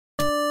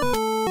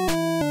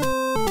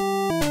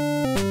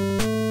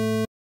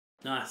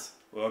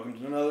Welcome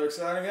to another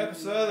exciting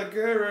episode of The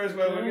Gurus,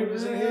 where Wiggins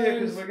isn't here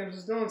because Wiggins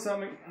is doing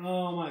something.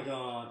 Oh my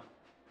god.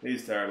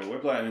 He's terrible. We're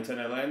playing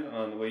Nintendo Land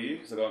on the Wii U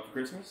because I got it for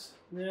Christmas.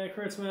 Yeah,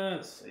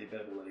 Christmas. So you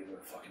better believe we're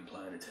fucking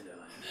playing Nintendo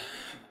Land.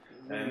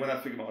 And when I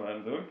figure out what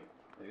I'm doing,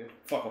 there you go.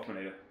 Fuck off,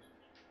 Manita.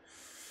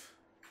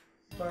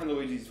 Playing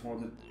Luigi's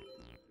Haunted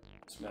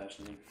Smash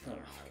me. I don't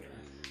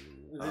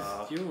know. Is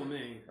this you or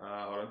me?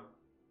 Hold on.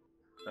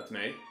 That's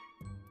me.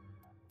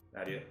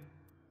 Nadia.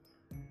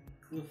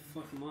 Who the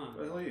fuck am I? Where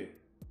the hell are you?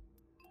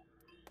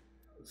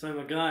 So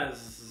my guy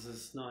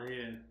is not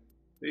here.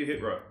 Be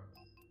Hitrer.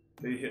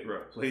 Be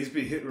Hitrer. Please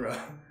be Hitrer.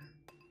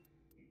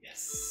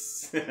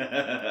 Yes. Oh,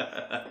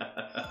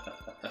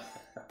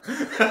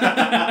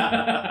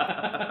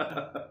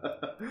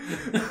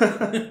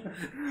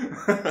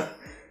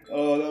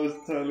 that was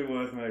totally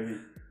worth making.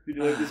 You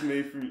delete this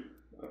me from...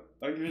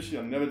 I don't give a shit,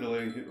 I'm never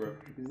deleting Hitler.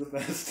 He's the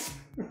best.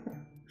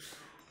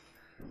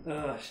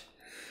 Alright.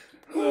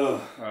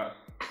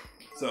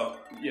 So,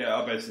 yeah,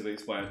 I'll basically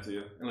explain it to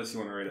you, unless you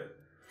want to read it.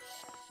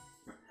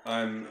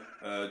 I'm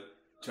a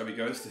chubby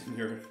ghost and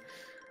you're...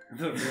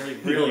 A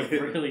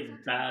really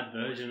bad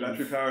version.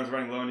 Battery power is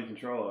running low on your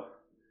controller.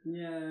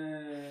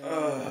 Yeah.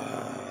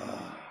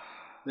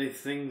 The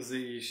things that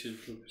you should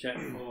check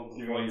for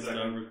before you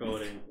start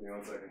recording. Give me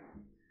 1 second.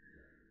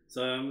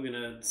 So I'm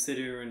gonna sit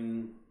here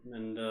and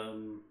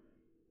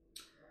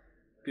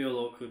be all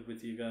awkward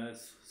with you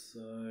guys.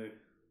 So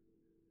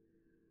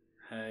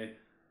hey,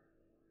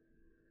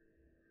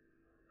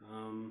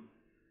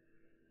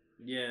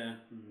 yeah,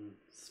 and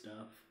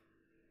stuff.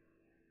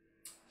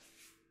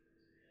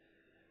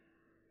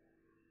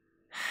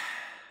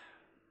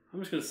 I'm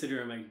just gonna sit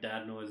here and make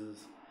dad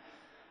noises.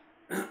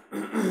 I'm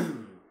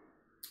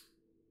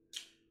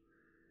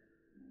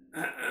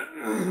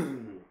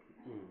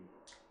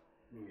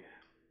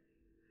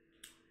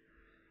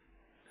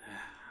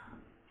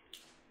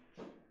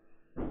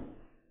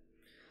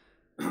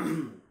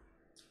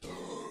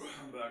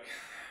back.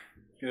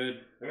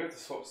 Good. I'm going to have to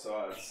swap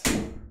sides.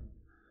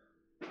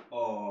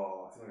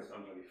 Oh, I think it's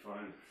under your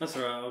phone. That's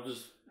alright, I'll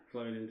just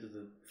plug it into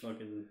the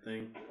fucking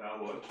thing. Power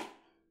board.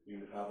 You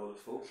mean the power board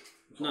is full?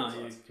 No,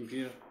 your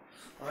computer.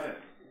 Oh yeah.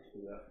 Do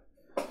that.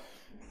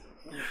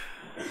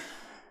 I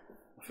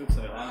feel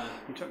so high.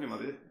 You chuck me my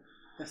beer.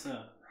 Yes,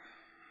 sir.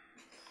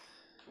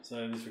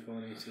 So this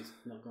recording is just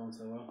not going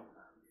so well.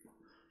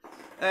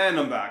 And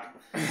I'm back.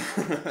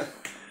 Yeah,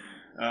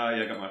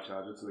 I got my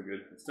charger, so we're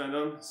good. It's turned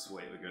on.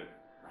 Sweet, we're good.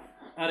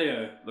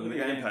 Audio. Look at the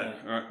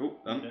gamepad. Alright, cool.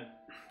 Done. Okay.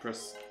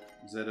 Press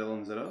ZL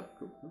and ZR.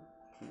 Cool.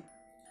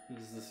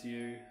 Is this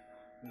you?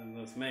 And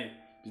that's me.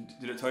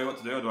 Did it tell you what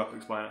to do, or do I have to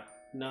explain it?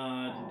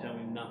 No, it didn't tell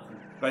me nothing.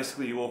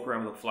 Basically, you walk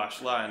around with a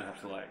flashlight and have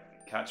to, like,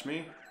 catch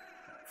me.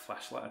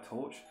 Flashlight, a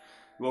torch.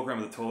 You walk around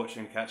with a torch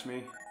and catch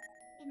me.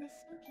 In this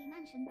spooky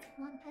mansion,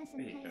 one person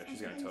There you go,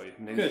 she's going to tell you.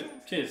 Good.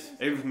 Cheers.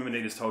 Even if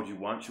Manita's told you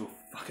once, you'll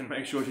fucking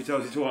make sure she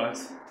tells you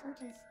twice.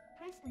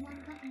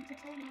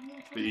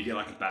 But you get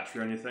like a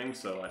battery on your thing,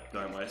 so like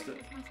don't waste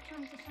it.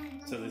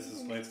 So this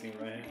is wasting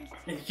right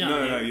here.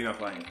 No, you're not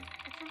playing it.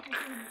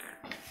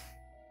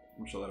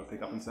 I'm sure that'll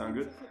pick up and sound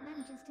good.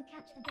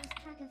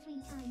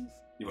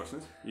 You watch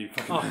this? You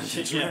fucking. Oh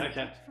shit! Yeah.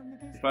 Okay.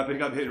 If I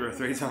pick up Hitler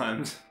 3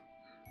 times.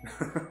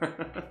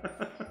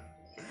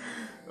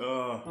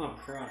 Oh. Oh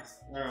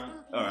Christ! All right.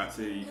 All right.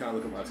 So you can't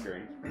look at my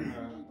screen. All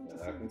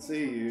right. I can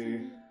see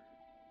you.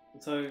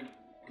 So.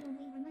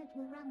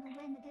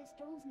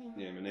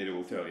 Yeah, Manita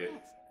will tell you.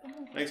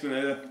 Thanks,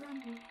 Manita.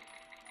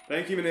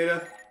 Thank you,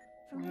 Manita.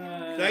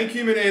 Thank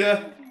you,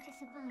 Manita.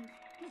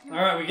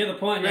 Alright, we get the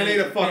point now.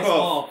 Manita, fuck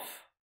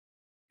off.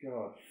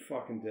 God,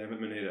 fucking damn it,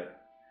 Manita.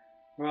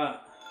 Right.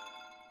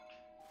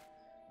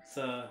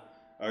 So.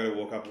 I gotta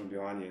walk up and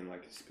behind you and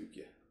like spook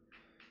you.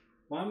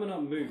 Why am I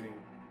not moving?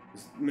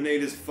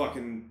 Manita's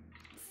fucking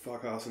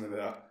fuck-assing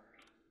about.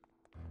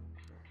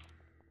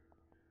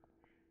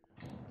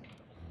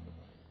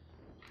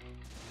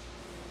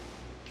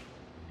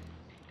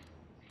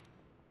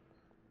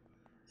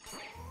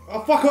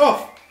 Oh, fuck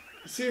off!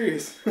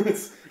 Serious.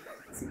 it's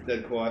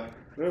dead quiet.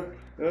 I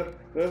forgot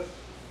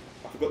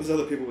there's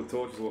other people with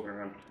torches walking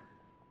around.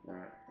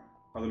 Alright.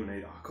 Other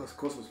Manita. Oh, of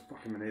course it was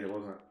fucking Manita,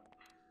 wasn't it?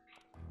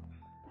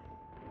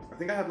 I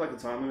think I had like a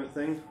time limit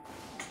thing.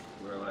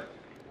 Where like...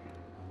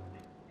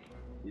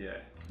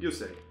 Yeah, you'll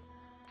see.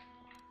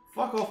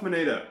 Fuck off,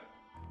 Manita!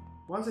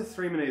 Why is there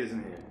 3 Manitas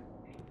in here?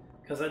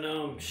 Because I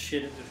know I'm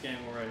shit at this game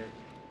already.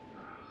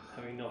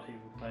 Having not even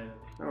played it.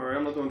 Don't worry,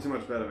 I'm not doing too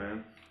much better,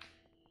 man.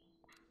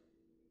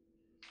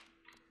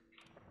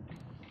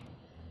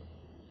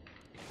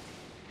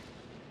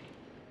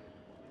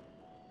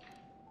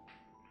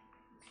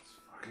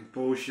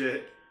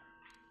 Bullshit.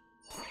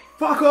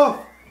 Fuck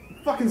off! I'm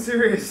fucking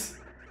serious.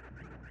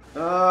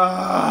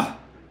 Why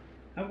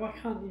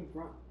can't you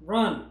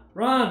run?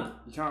 Run!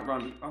 You can't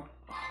run. Oh,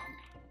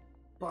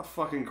 butt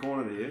fucking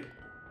corner to you.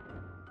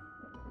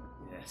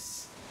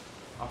 Yes.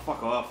 Oh,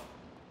 fuck off.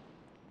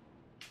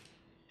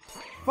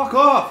 Fuck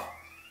off!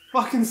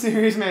 Fucking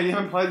serious, man. You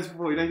haven't played this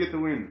before. You don't get to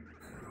win.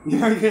 You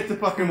don't get to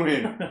fucking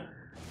win.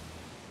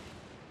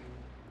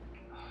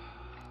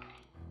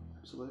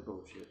 absolute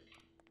bullshit.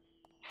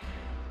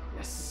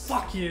 Yes.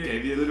 Fuck you.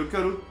 Gave you a little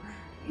cuddle.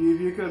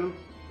 Give you a cuddle.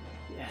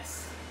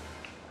 Yes.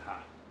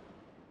 Aha.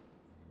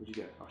 Where'd you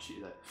go? Oh shit,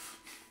 you're there.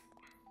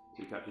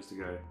 2 captures to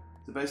go.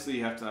 So basically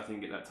you have to, I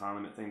think, get that time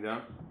limit thing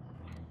down.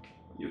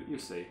 You'll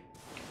see.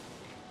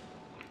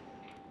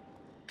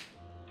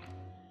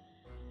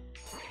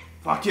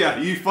 Fuck yeah,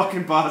 you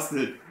fucking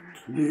bastard!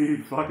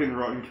 You fucking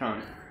rotten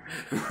cunt.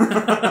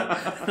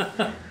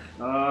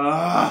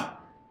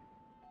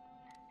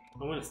 I'm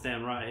gonna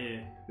stand right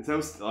here. I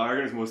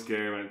reckon it's more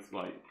scary when it's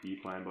like you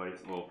playing by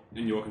yourself. Well,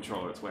 in your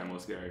controller, it's way more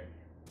scary.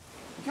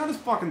 You can't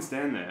just fucking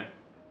stand there.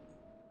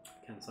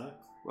 Can so?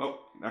 Well,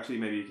 actually,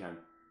 maybe you can.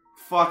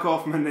 Fuck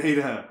off,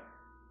 Manita!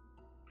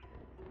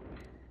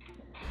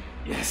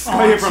 Yes,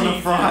 got you from the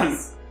front!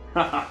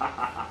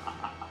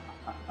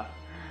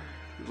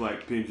 It's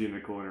like pinned you in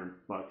the corner and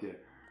fuck you.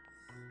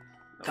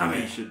 Come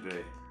here. It should be.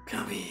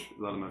 Come here. It's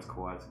one of the most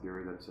quiet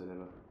Series episode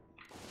ever.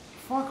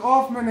 Fuck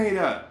off,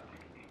 Manita!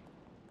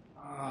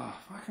 Ah,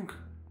 fucking.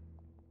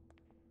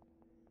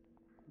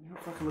 You're not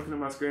fucking looking at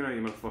my screen, are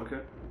you,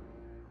 motherfucker?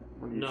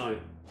 What do you No. do?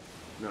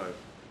 No.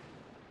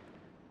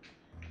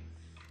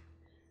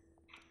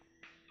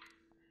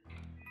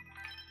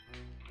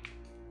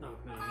 Oh, I'm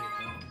gonna hit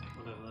that.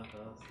 Whatever that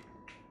does.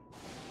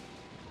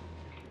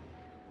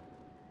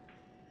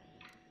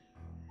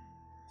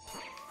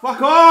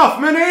 Fuck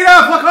off, Manita!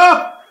 Fuck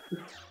off!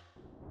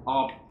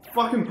 Oh,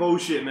 fucking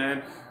bullshit,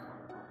 man.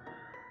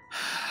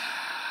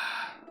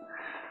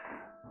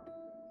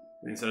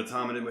 We didn't set a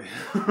timer, did we?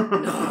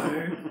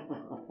 No.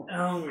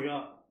 Oh my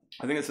god.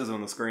 I think it says it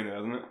on the screen there,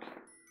 doesn't it?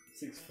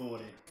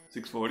 6:40.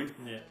 6:40?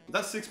 Yeah.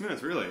 That's 6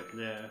 minutes, really?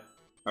 Yeah.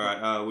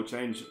 Alright, we'll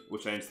change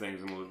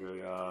things and we'll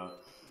do,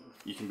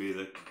 you can be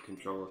the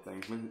controller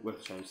thing. We'll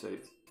have to change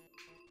seats.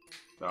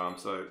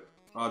 So,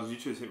 did you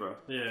choose Hitrer?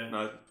 Yeah.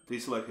 No, did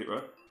you select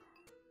Hitrer?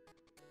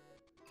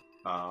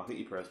 I think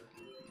you pressed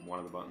one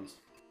of the buttons.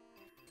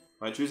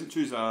 Right, choose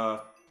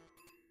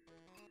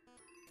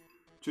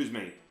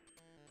me.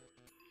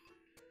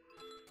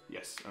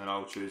 Yes, and then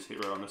I'll choose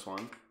Hitrer on this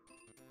one.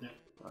 Yeah.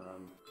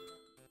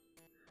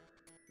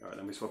 Alright,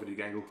 then we swap it to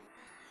Gangle.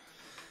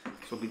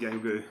 Swap the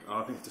Gangle goo. Oh,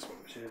 I think it's just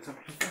swap the chair. For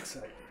fuck's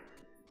sake.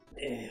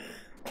 Yeah.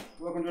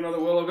 Welcome to another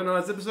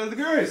well-organised episode of the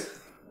Gurus!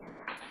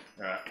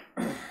 Alright.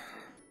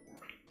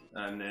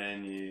 And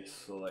then you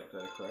select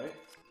OK.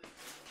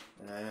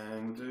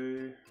 And we'll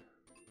do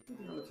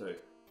number 2.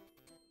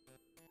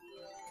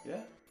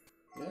 Yeah?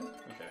 Yeah?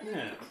 Okay.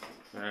 Yeah.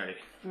 Alright.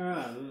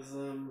 Alright, there's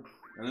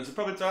And this will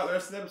probably start the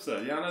rest of the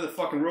episode. Yeah, I know the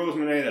fucking rules,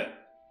 Manita.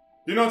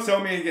 Do not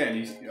tell me again.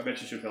 I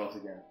bet you should tell us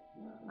again.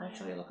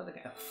 Actually, look at the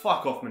game.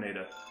 Fuck off,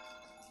 Manita.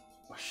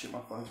 Oh shit, my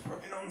phone's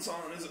probably not on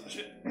silent, is it?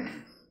 Shit.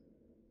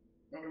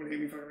 Not gonna hear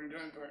me fucking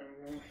doing.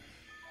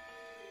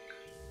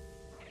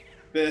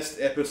 Best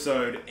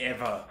episode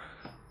ever.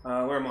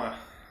 Where am I?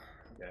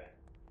 Okay.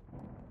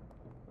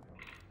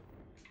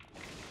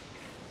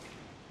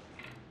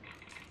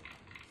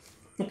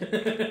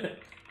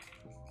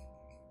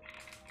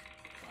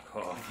 Fuck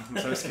off. I'm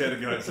so scared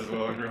of ghosts as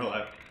well in real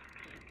life.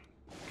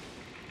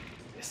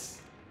 Yes.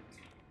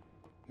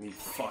 You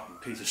fucking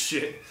piece of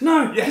shit.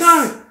 No! Yes!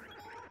 No!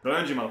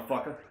 Burned you,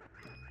 motherfucker.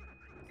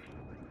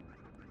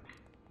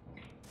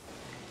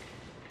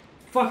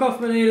 Fuck off,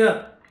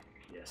 Manita!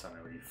 Yes, I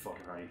know where you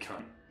fucking are, you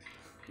cunt.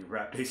 You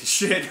rat piece of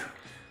shit.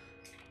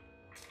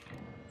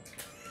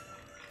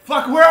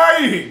 Fuck, where are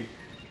you?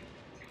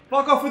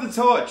 Fuck off with the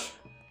torch.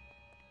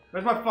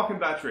 Where's my fucking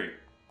battery?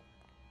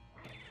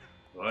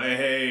 Oh,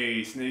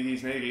 hey, sneaky,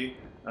 sneaky.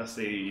 I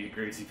see you,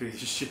 greasy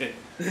piece of shit.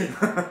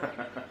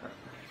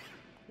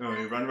 Oh,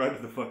 you run right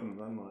to the fucking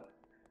sunlight.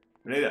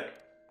 Manita,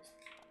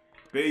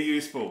 be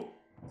useful.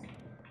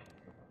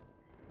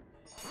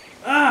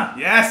 Ah!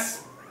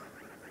 Yes!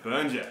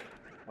 Burned you.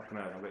 Fucking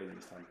hell, I'll get you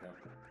this time, pal.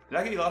 Did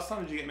I get you last time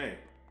or did you get me?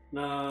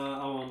 No,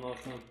 I won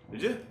last time.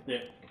 Did you?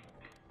 Yeah.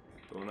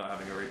 But we're not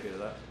having a repeat of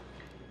that.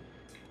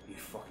 You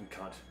fucking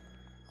cunt.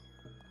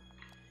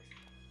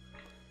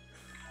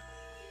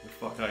 The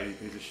fuck are you,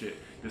 piece of shit?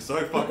 You're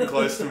so fucking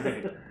close to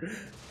me. Yeah,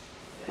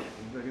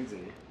 I can see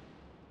you.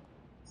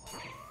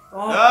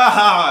 Oh.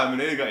 Ah!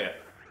 Manita got you.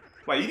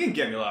 Wait, you didn't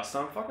get me last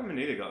time. Fucking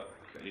Manita got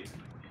you.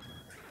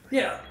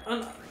 Yeah,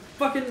 I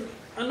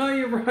know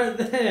you're right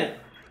there.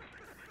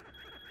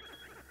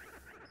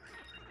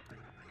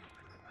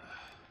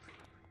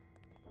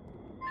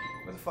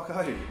 Where the fuck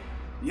are you?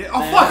 Yeah.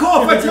 Oh, fuck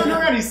off! I turned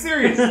around. He's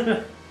serious.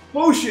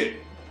 Bullshit.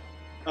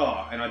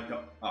 Oh, and I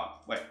got. Oh,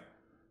 wait.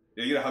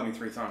 Yeah, you gotta hug me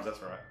 3 times.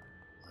 That's right.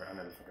 Okay, I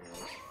know the fucking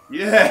rules.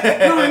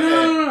 Yeah.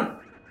 No.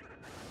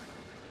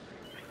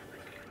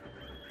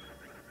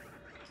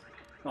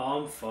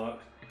 Oh, I'm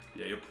fucked.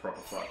 Yeah, you're proper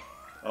fucked.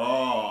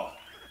 Oh,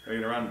 are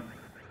you gonna run?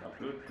 Oh,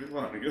 good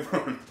one.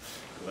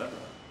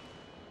 Clever.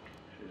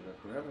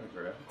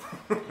 Clever.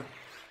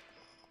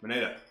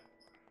 Manita.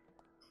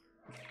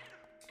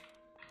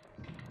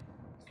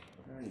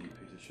 Where are you,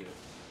 piece of shit?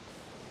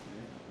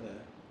 Yeah,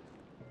 there.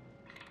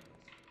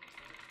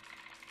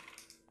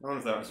 I wonder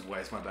if that was just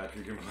waste my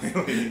battery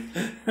completely.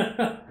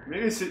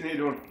 Maybe sitting here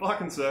doing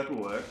fucking circle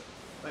work.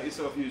 Make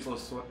yourself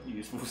useless. What?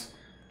 Useless.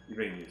 You're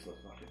being useless.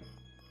 Fuck it.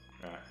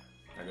 Alright.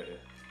 I got you.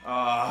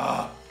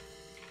 Ah!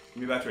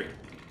 Give me battery.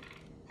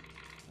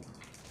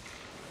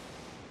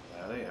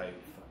 Really? Hey,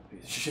 you fucking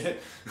piece of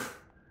shit.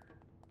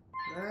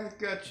 I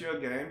got your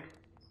game.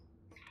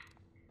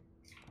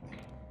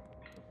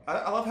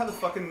 I love how the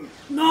fucking...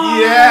 No!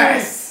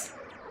 Yes!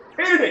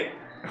 Hit it!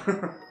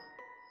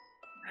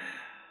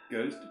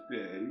 Goes to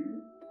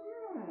bed.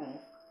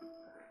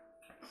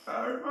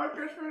 Might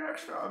catch me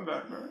next time,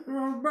 Batman.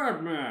 Oh,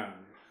 Batman.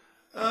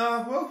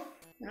 Well,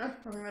 yeah,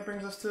 I think that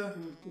brings us to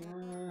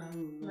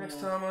next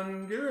time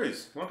on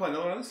Gurus. Want to play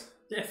another one of this?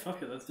 Yeah,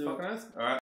 fuck it, let's do it. Fucking oath? Alright.